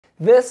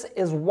This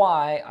is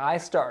why I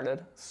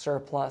started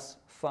Surplus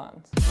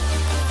Funds.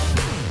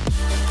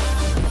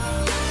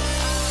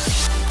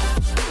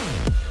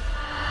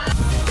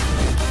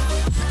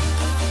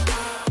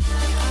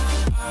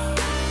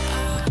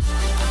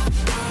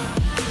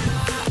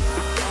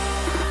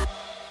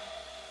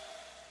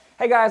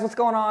 Hey guys, what's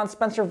going on?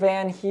 Spencer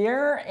Van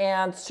here,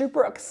 and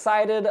super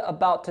excited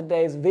about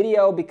today's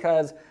video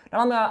because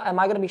not only am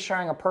I going to be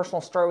sharing a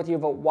personal story with you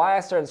about why I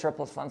started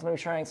Surplus Funds, I'm going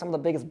to be sharing some of the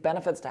biggest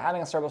benefits to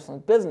having a surplus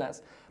funds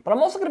business, but I'm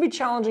also going to be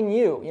challenging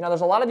you. You know,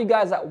 there's a lot of you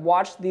guys that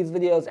watch these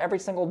videos every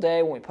single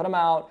day when we put them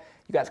out.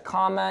 You guys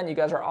comment, you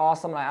guys are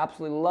awesome, and I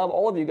absolutely love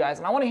all of you guys,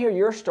 and I want to hear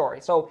your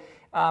story. So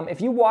if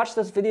you watch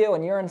this video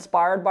and you're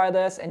inspired by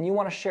this and you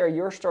want to share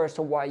your story as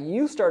to why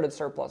you started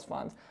Surplus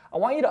Funds, I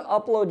want you to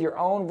upload your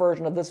own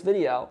version of this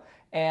video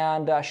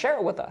and share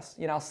it with us.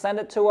 You know, send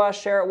it to us,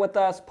 share it with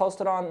us, post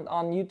it on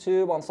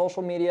YouTube, on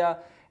social media,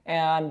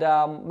 and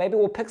maybe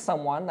we'll pick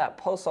someone that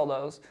posts all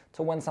those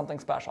to win something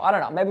special. I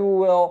don't know, maybe we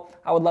will.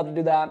 I would love to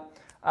do that.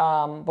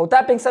 But with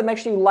that being said, make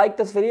sure you like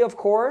this video, of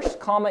course,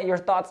 comment your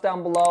thoughts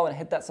down below, and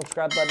hit that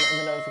subscribe button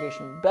and the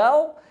notification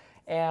bell.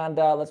 And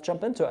let's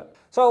jump into it.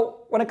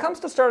 So when it comes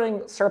to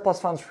starting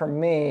surplus funds for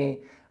me,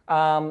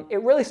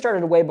 it really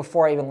started way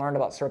before I even learned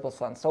about surplus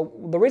funds. So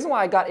the reason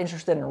why I got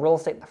interested in real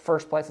estate in the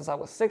first place is I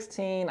was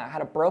 16, I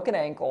had a broken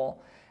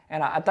ankle,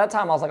 and at that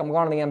time I was like, I'm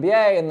going to the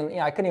NBA, and then,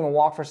 I couldn't even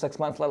walk for 6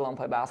 months, let alone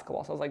play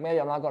basketball. So I was like, maybe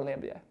I'm not going to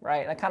the NBA,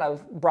 right? And I kind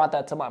of brought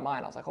that to my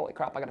mind. I was like, holy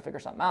crap, I got to figure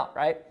something out,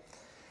 right?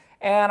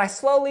 And I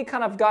slowly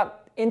kind of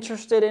got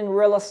interested in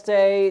real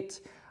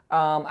estate.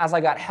 As I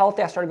got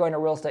healthy, I started going to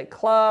real estate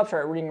clubs,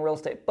 started reading real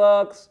estate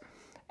books,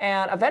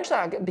 and eventually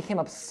I became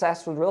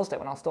obsessed with real estate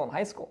when I was still in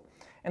high school.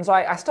 And so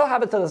I still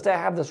have it to this day.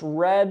 I have this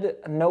red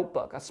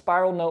notebook, a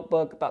spiral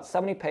notebook, about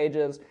 70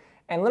 pages,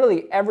 and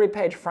literally every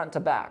page front to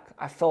back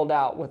I filled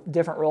out with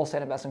different real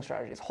estate investing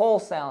strategies.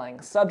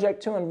 Wholesaling,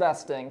 subject to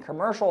investing,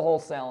 commercial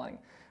wholesaling,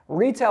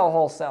 retail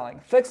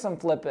wholesaling, fix and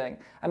flipping.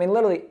 I mean,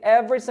 literally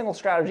every single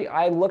strategy.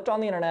 I looked on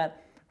the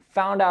internet,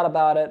 found out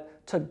about it,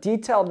 took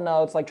detailed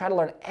notes, like tried to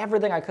learn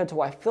everything I could to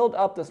where I filled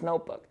up this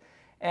notebook.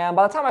 And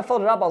by the time I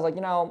filled it up, I was like,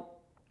 you know,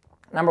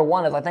 number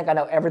one is I think I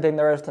know everything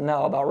there is to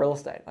know about real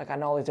estate. Like I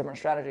know all these different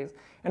strategies.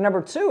 And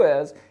number two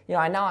is, you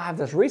know, I now have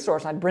this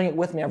resource and I'd bring it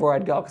with me everywhere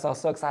I'd go because I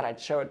was so excited I'd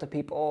show it to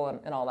people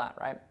and all that,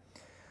 right?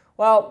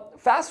 Well,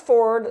 fast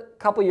forward a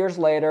couple years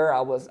later,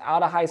 I was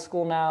out of high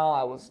school now.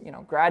 I was, you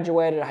know,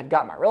 graduated. I had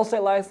got my real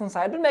estate license.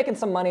 I had been making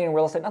some money in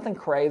real estate, nothing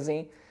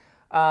crazy.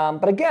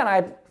 But again,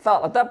 I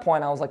felt at that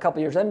point, I was like a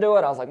couple years into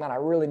it, I was like, man, I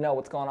really know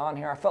what's going on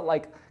here. I felt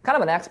like kind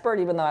of an expert,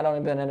 even though I'd only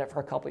been in it for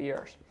a couple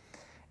years.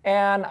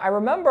 And I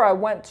remember I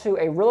went to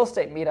a real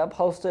estate meetup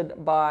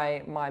hosted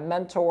by my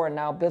mentor and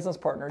now business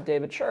partner,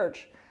 David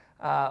Church,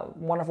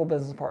 wonderful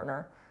business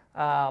partner.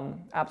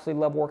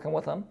 Absolutely love working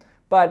with him.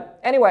 But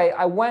anyway,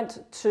 I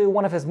went to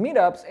one of his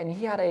meetups and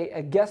he had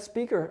a guest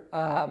speaker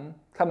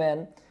come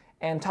in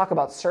and talk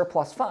about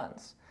surplus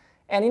funds.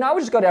 And, you know, I would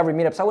just go to every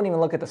meetup, so I wouldn't even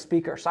look at the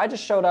speaker. So I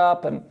just showed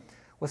up and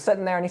was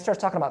sitting there, and he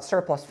starts talking about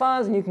surplus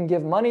funds, and you can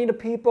give money to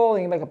people,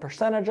 and you can make a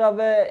percentage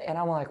of it. And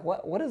I'm like,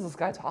 what is this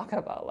guy talking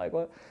about? Like,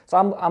 what? So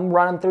I'm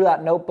running through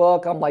that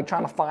notebook. I'm like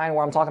trying to find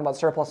where I'm talking about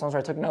surplus funds,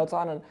 where I took notes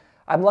on, and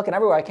I'm looking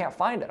everywhere. I can't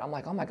find it. I'm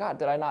like, oh my God,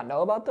 did I not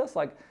know about this?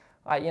 Like,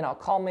 you know,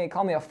 call me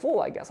a fool,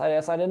 I guess. I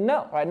guess I didn't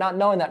know, right? Not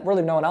knowing that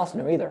really no one else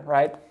knew either,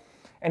 right?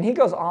 And he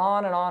goes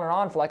on and on and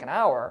on for like an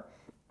hour,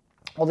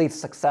 all these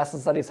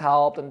successes that he's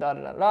helped and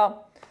da-da-da-da.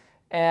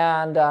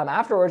 And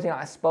afterwards, you know,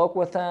 I spoke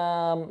with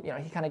him. You know,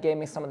 he kind of gave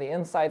me some of the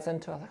insights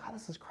into it. I was like, oh,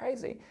 this is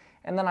crazy.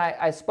 And then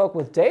I spoke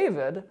with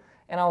David,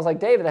 and I was like,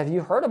 David, have you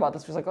heard about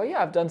this? He was like, oh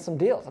yeah, I've done some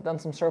deals. I've done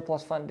some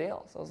surplus fund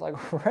deals. I was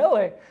like,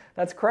 really?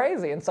 That's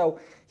crazy. And so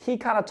he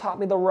kind of taught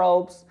me the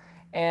ropes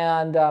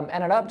and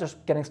ended up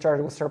just getting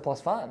started with surplus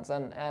funds.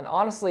 And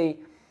honestly,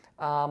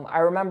 I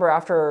remember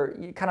after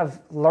kind of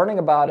learning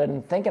about it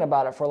and thinking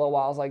about it for a little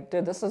while, I was like,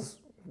 dude, this is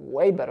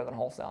way better than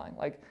wholesaling.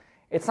 Like,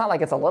 it's not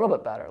like it's a little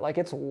bit better, like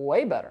it's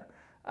way better.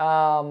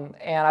 And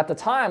at the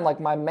time, like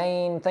my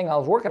main thing I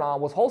was working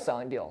on was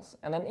wholesaling deals.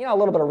 And then, you know, a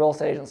little bit of real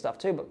estate agent stuff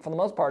too, but for the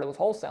most part it was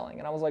wholesaling.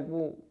 And I was like,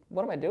 well,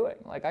 what am I doing?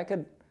 Like I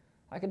could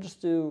just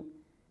do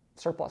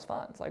surplus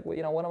funds. Like,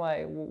 you know,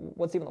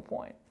 what's even the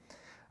point?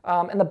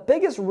 And the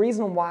biggest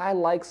reason why I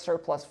like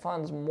surplus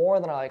funds more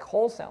than I like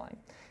wholesaling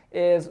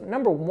is,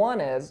 number one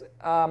is,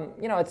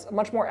 you know, it's a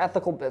much more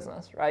ethical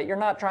business, right? You're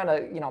not trying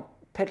to, you know,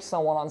 pitch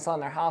someone on selling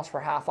their house for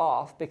half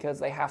off because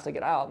they have to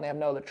get out and they have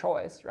no other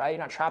choice, right? You're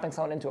not trapping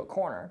someone into a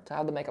corner to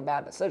have them make a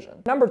bad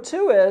decision. Number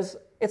two is,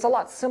 it's a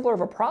lot simpler of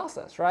a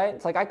process, right?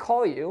 It's like I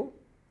call you,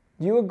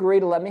 you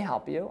agree to let me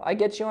help you, I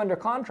get you under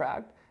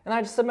contract, and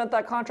I just submit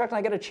that contract and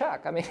I get a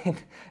check. I mean,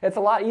 it's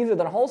a lot easier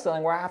than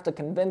wholesaling where I have to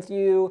convince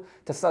you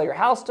to sell your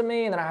house to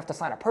me, and then I have to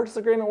sign a purchase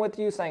agreement with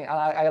you saying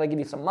I got to give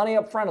you some money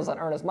up front as an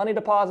earnest money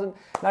deposit.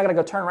 Now I got to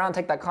go turn around and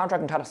take that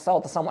contract and try to sell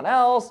it to someone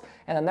else,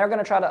 and then they're going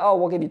to try to, oh,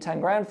 we'll give you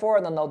 10 grand for it,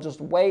 and then they'll just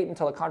wait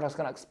until the contract's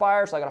going to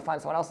expire, so I got to find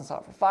someone else and sell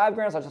it for 5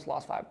 grand, so I just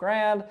lost 5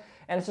 grand,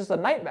 and it's just a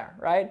nightmare,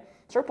 right?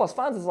 Surplus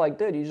funds is like,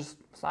 dude, you just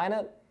sign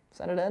it,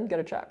 send it in, get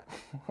a check.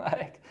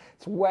 Like,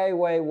 it's way,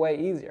 way, way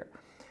easier.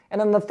 And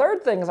then the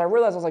third thing is I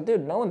realized, I was like,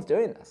 dude, no one's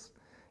doing this.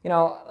 You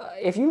know,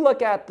 if you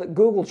look at the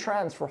Google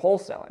Trends for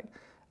wholesaling,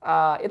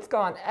 it's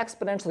gone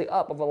exponentially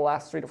up over the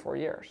last 3 to 4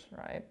 years,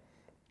 right?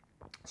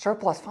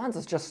 Surplus funds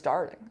is just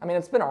starting. I mean,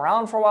 it's been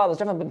around for a while. There's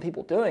definitely been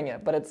people doing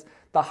it, but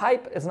the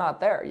hype is not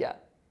there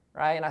yet,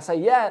 right? And I say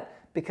yet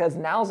because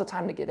now's the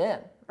time to get in,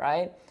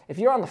 right? If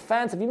you're on the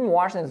fence, if you've been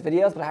watching these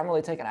videos but haven't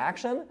really taken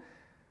action,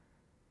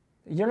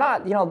 you're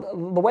not, you know,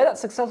 the way that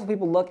successful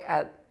people look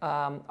at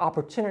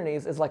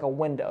opportunities is like a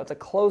window. It's a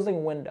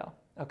closing window,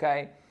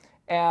 okay?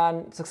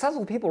 And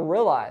successful people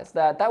realize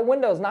that that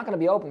window is not going to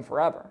be open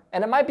forever.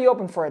 And it might be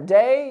open for a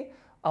day,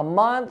 a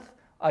month,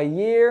 a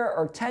year,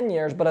 or 10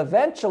 years, but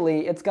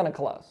eventually it's going to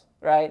close,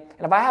 right?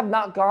 And if I have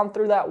not gone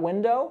through that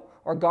window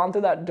or gone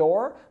through that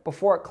door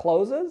before it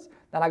closes,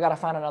 then I got to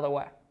find another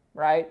way,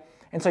 right?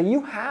 And so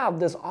you have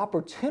this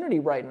opportunity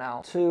right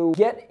now to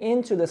get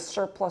into this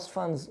surplus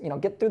funds, you know,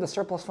 get through the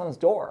surplus funds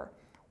door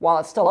while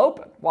it's still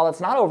open, while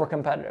it's not over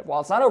competitive, while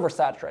it's not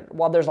oversaturated,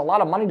 while there's a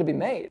lot of money to be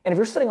made. And if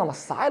you're sitting on the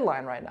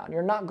sideline right now and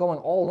you're not going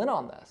all in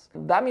on this,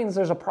 that means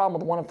there's a problem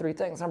with one of three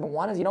things. Number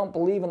one is you don't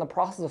believe in the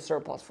process of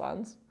surplus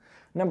funds.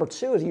 Number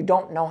two is you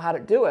don't know how to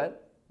do it,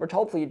 which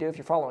hopefully you do if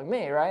you're following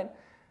me, right?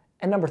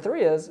 And number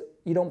three is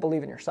you don't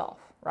believe in yourself,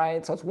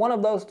 right? So it's one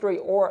of those three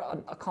or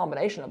a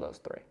combination of those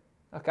three,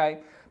 okay?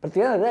 But at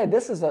the end of the day,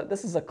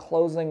 this is a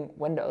closing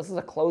window. This is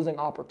a closing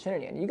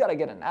opportunity, and you got to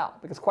get in now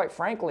because quite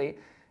frankly,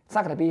 it's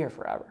not going to be here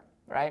forever,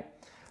 right?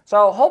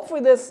 So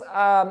hopefully this,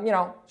 you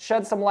know,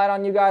 sheds some light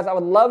on you guys. I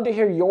would love to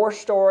hear your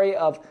story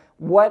of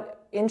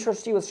what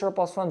interests you with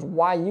surplus funds,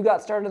 why you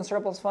got started in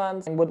surplus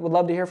funds, and would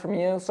love to hear from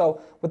you.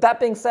 So with that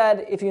being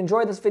said, if you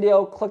enjoyed this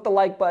video, click the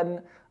like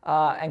button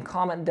and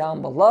comment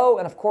down below.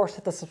 And of course,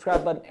 hit the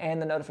subscribe button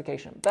and the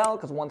notification bell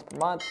because once per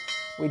month,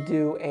 we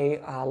do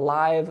a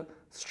live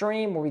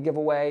stream where we give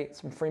away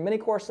some free mini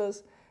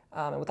courses.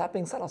 And with that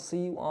being said, I'll see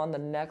you on the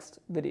next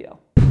video.